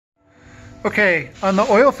Okay, on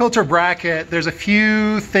the oil filter bracket, there's a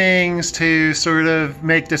few things to sort of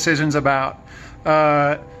make decisions about.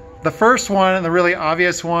 The first one, and the really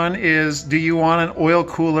obvious one, is do you want an oil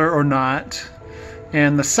cooler or not?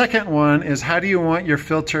 And the second one is how do you want your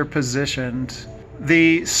filter positioned?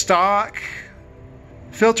 The stock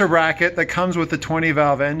filter bracket that comes with the 20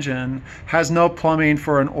 valve engine has no plumbing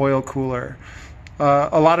for an oil cooler.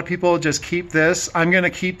 A lot of people just keep this. I'm going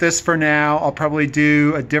to keep this for now. I'll probably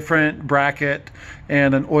do a different bracket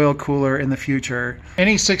and an oil cooler in the future.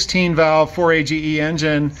 Any 16 valve 4AGE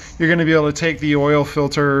engine, you're going to be able to take the oil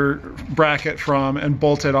filter bracket from and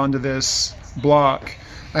bolt it onto this block.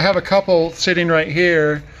 I have a couple sitting right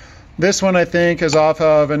here. This one I think is off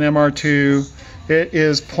of an MR2. It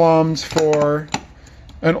is plumbed for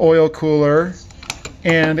an oil cooler,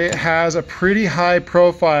 and it has a pretty high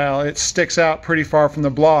profile. It sticks out pretty far from the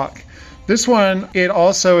block. This one, it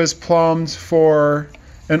also is plumbed for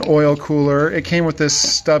an oil cooler. It came with this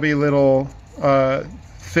stubby little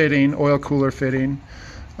fitting, oil cooler fitting.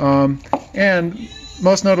 And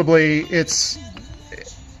most notably, it's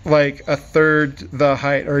like a third the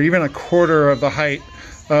height, or even a quarter of the height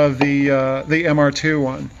of the MR2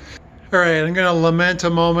 one. All right, I'm going to lament a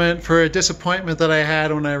moment for a disappointment that I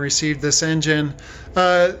had when I received this engine.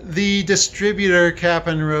 The distributor cap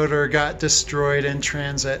and rotor got destroyed in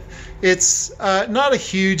transit. It's not a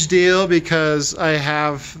huge deal because I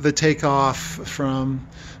have the takeoff from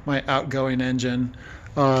my outgoing engine.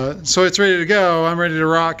 So it's ready to go. I'm ready to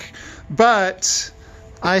rock. But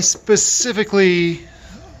I specifically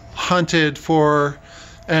hunted for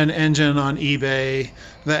an engine on eBay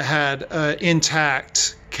that had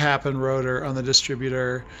intact cap and rotor on the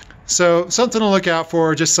distributor. So something to look out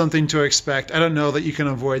for, just something to expect. I don't know that you can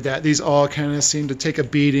avoid that. These all kind of seem to take a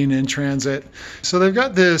beating in transit. So they've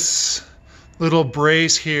got this little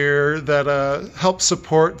brace here that helps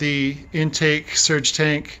support the intake surge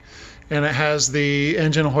tank, and it has the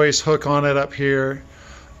engine hoist hook on it up here.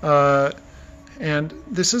 And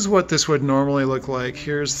this is what this would normally look like.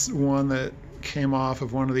 Here's one that came off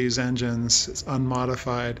of one of these engines. It's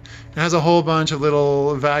unmodified. It has a whole bunch of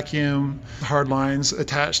little vacuum hard lines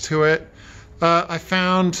attached to it. I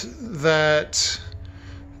found that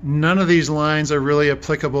none of these lines are really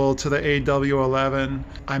applicable to the AW11.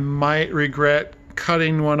 I might regret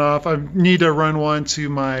cutting one off. I need to run one to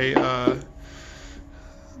my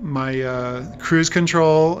cruise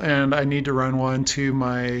control, and I need to run one to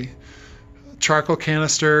my charcoal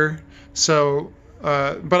canister. So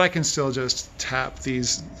but I can still just tap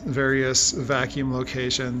these various vacuum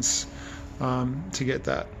locations to get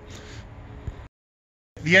that.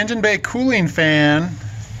 The engine bay cooling fan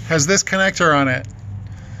has this connector on it.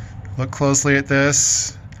 Look closely at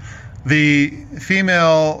this. The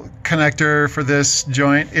female connector for this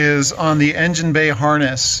joint is on the engine bay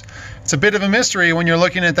harness. It's a bit of a mystery when you're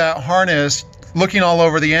looking at that harness, looking all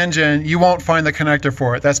over the engine, you won't find the connector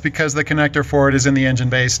for it. That's because the connector for it is in the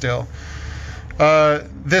engine bay still.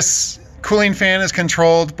 This cooling fan is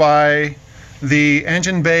controlled by the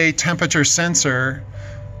engine bay temperature sensor,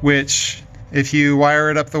 which if you wire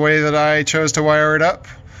it up the way that I chose to wire it up,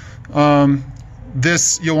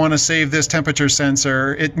 you'll want to save this temperature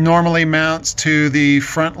sensor. It normally mounts to the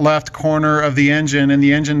front left corner of the engine in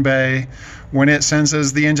the engine bay. When it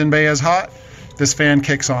senses the engine bay is hot, this fan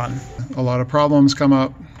kicks on. A lot of problems come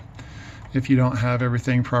up if you don't have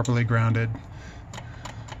everything properly grounded.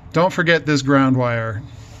 Don't forget this ground wire.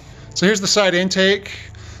 So here's the side intake.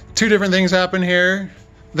 Two different things happen here.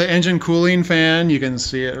 The engine cooling fan, you can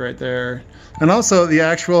see it right there. And also the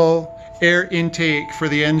actual air intake for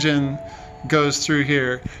the engine goes through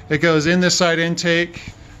here. It goes in this side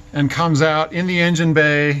intake and comes out in the engine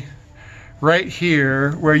bay right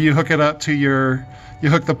here where you hook it up to you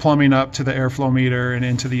hook the plumbing up to the airflow meter and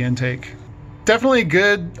into the intake. Definitely a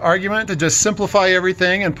good argument to just simplify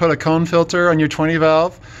everything and put a cone filter on your 20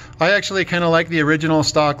 valve. I actually kind of like the original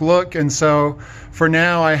stock look, and so for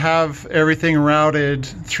now I have everything routed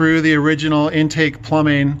through the original intake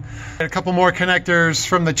plumbing. A couple more connectors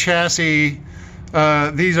from the chassis.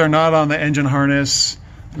 These are not on the engine harness.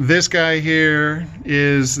 This guy here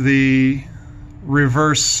is the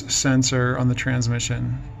reverse sensor on the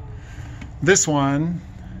transmission. This one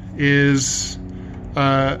is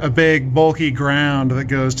a big bulky ground that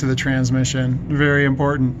goes to the transmission. Very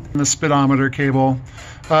important. The speedometer cable.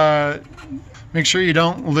 Make sure you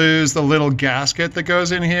don't lose the little gasket that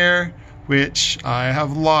goes in here, which I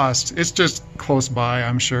have lost. It's just close by,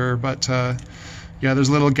 I'm sure, but yeah, there's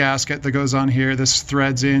a little gasket that goes on here. This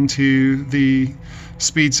threads into the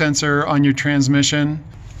speed sensor on your transmission.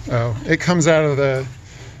 Oh, it comes out of the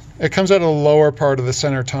lower part of the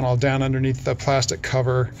center tunnel down underneath the plastic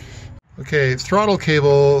cover. Okay, throttle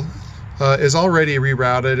cable is already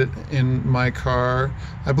rerouted in my car.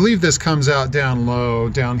 I believe this comes out down low,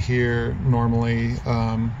 down here normally,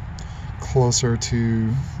 closer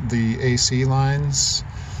to the AC lines.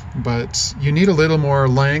 But you need a little more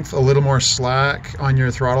length, a little more slack on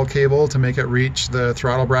your throttle cable to make it reach the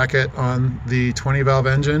throttle bracket on the 20 valve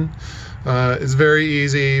engine. It's very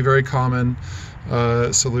easy, very common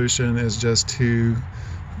solution is just to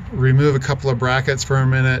remove a couple of brackets for a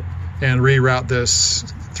minute and reroute this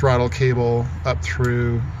throttle cable up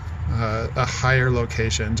through a higher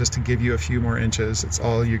location just to give you a few more inches. It's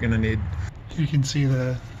all you're going to need. You can see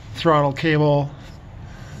the throttle cable.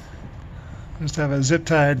 Just have a zip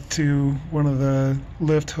tied to one of the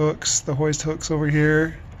lift hooks, the hoist hooks over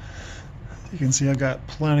here. You can see I've got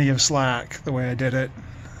plenty of slack the way I did it.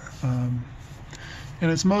 And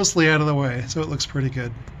it's mostly out of the way, so it looks pretty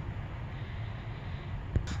good.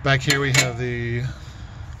 Back here we have the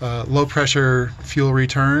low pressure fuel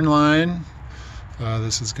return line.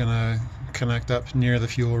 This is going to connect up near the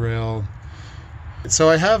fuel rail. So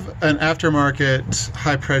I have an aftermarket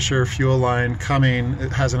high pressure fuel line coming.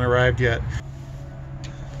 It hasn't arrived yet.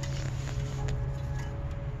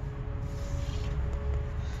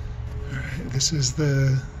 This is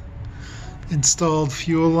the installed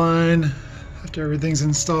fuel line. After everything's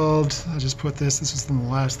installed, I just put this. This is one of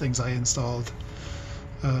the last things I installed.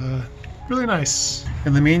 Really nice.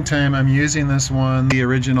 In the meantime, I'm using this one, the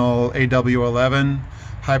original AW11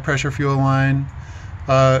 high pressure fuel line.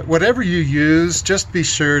 Whatever you use, just be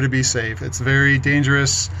sure to be safe. It's a very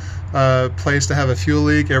dangerous place to have a fuel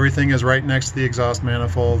leak. Everything is right next to the exhaust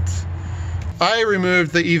manifold. I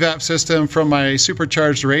removed the EVAP system from my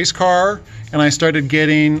supercharged race car, and I started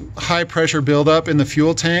getting high pressure buildup in the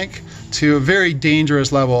fuel tank to a very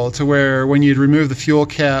dangerous level, to where when you'd remove the fuel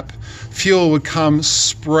cap, fuel would come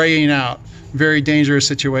spraying out. Very dangerous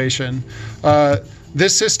situation.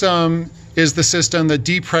 This system is the system that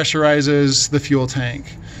depressurizes the fuel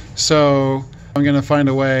tank. So I'm going to find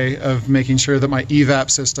a way of making sure that my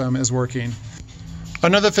EVAP system is working.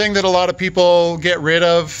 Another thing that a lot of people get rid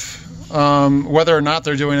of, whether or not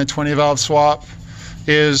they're doing a 20 valve swap,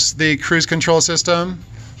 is the cruise control system.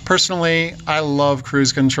 Personally, I love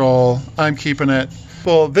cruise control. I'm keeping it.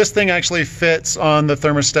 Well, this thing actually fits on the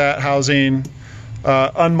thermostat housing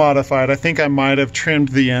unmodified. I think I might have trimmed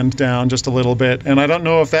the end down just a little bit, and I don't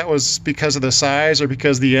know if that was because of the size or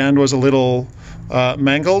because the end was a little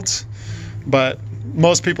mangled, but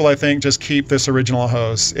most people, I think, just keep this original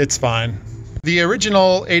hose. It's fine. The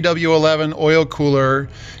original AW11 oil cooler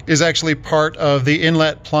is actually part of the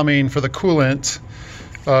inlet plumbing for the coolant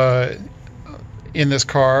in this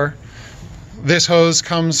car. This hose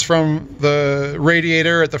comes from the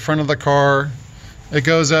radiator at the front of the car. It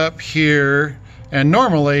goes up here, and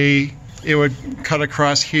normally it would cut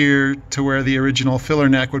across here to where the original filler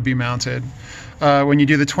neck would be mounted. When you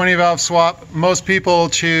do the 20 valve swap, most people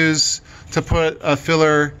choose to put a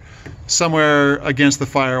filler somewhere against the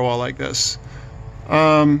firewall like this.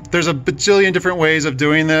 There's a bajillion different ways of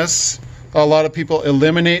doing this. A lot of people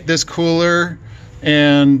eliminate this cooler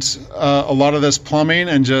and a lot of this plumbing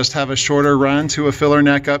and just have a shorter run to a filler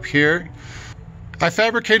neck up here. I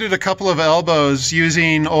fabricated a couple of elbows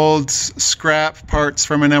using old scrap parts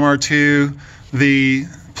from an MR2, the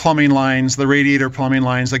plumbing lines, the radiator plumbing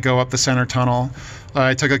lines that go up the center tunnel.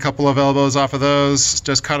 I took a couple of elbows off of those,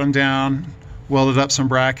 just cut them down, welded up some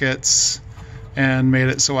brackets, and made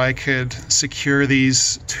it so I could secure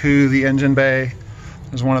these to the engine bay.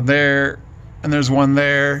 There's one there, and there's one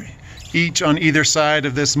there, each on either side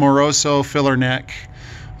of this Moroso filler neck.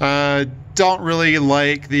 Don't really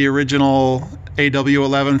like the original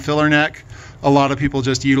AW11 filler neck. A lot of people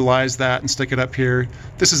just utilize that and stick it up here.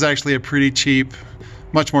 This is actually a pretty cheap,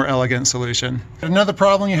 much more elegant solution. Another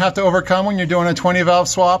problem you have to overcome when you're doing a 20 valve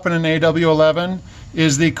swap in an AW11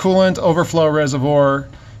 is the coolant overflow reservoir.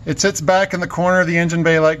 It sits back in the corner of the engine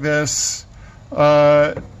bay like this.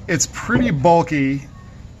 It's pretty bulky,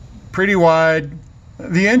 pretty wide.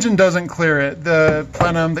 The engine doesn't clear it. The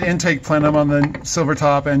plenum, the intake plenum on the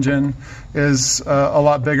Silvertop engine is a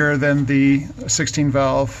lot bigger than the 16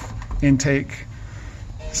 valve intake.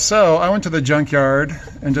 So I went to the junkyard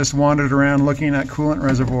and just wandered around looking at coolant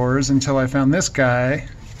reservoirs until I found this guy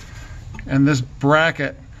and this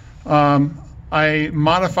bracket. I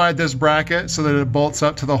modified this bracket so that it bolts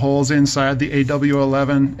up to the holes inside the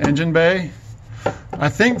AW11 engine bay. I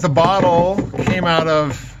think the bottle came out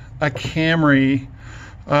of a Camry.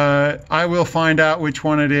 I will find out which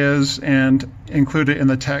one it is and include it in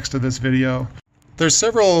the text of this video. There's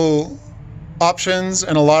several options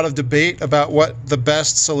and a lot of debate about what the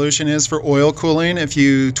best solution is for oil cooling if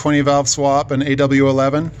you 20 valve swap an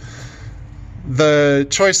AW11. The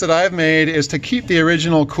choice that I've made is to keep the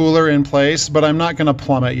original cooler in place, but I'm not going to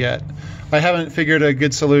plumb it yet. I haven't figured a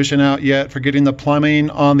good solution out yet for getting the plumbing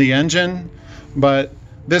on the engine, but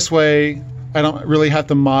this way I don't really have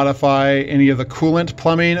to modify any of the coolant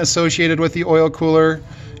plumbing associated with the oil cooler,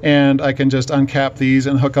 and I can just uncap these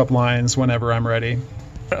and hook up lines whenever I'm ready.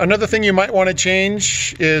 Another thing you might want to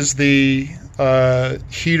change is the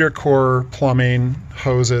heater core plumbing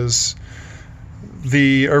hoses.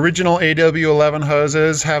 The original AW11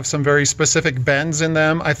 hoses have some very specific bends in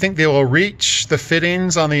them. I think they will reach the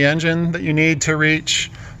fittings on the engine that you need to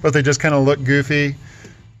reach, but they just kind of look goofy.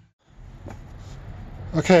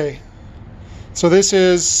 Okay, so this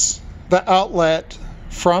is the outlet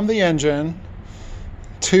from the engine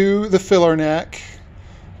to the filler neck,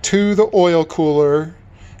 to the oil cooler,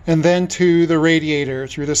 and then to the radiator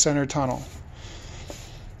through the center tunnel.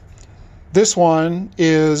 This one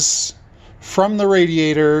is from the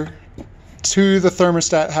radiator to the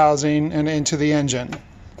thermostat housing and into the engine.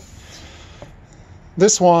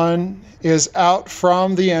 This one is out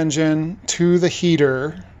from the engine to the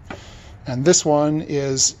heater, and this one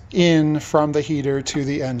is in from the heater to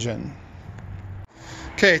the engine.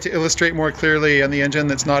 Okay, to illustrate more clearly on the engine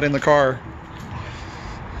that's not in the car,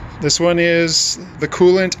 this one is the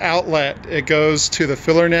coolant outlet. It goes to the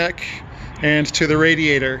filler neck and to the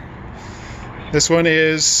radiator. This one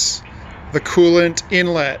is the coolant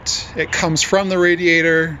inlet. It comes from the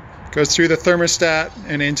radiator, goes through the thermostat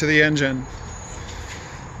and into the engine.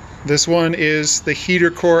 This one is the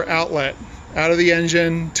heater core outlet, out of the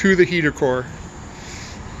engine to the heater core.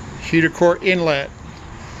 Heater core inlet,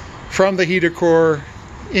 from the heater core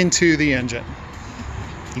into the engine.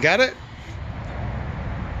 You got it?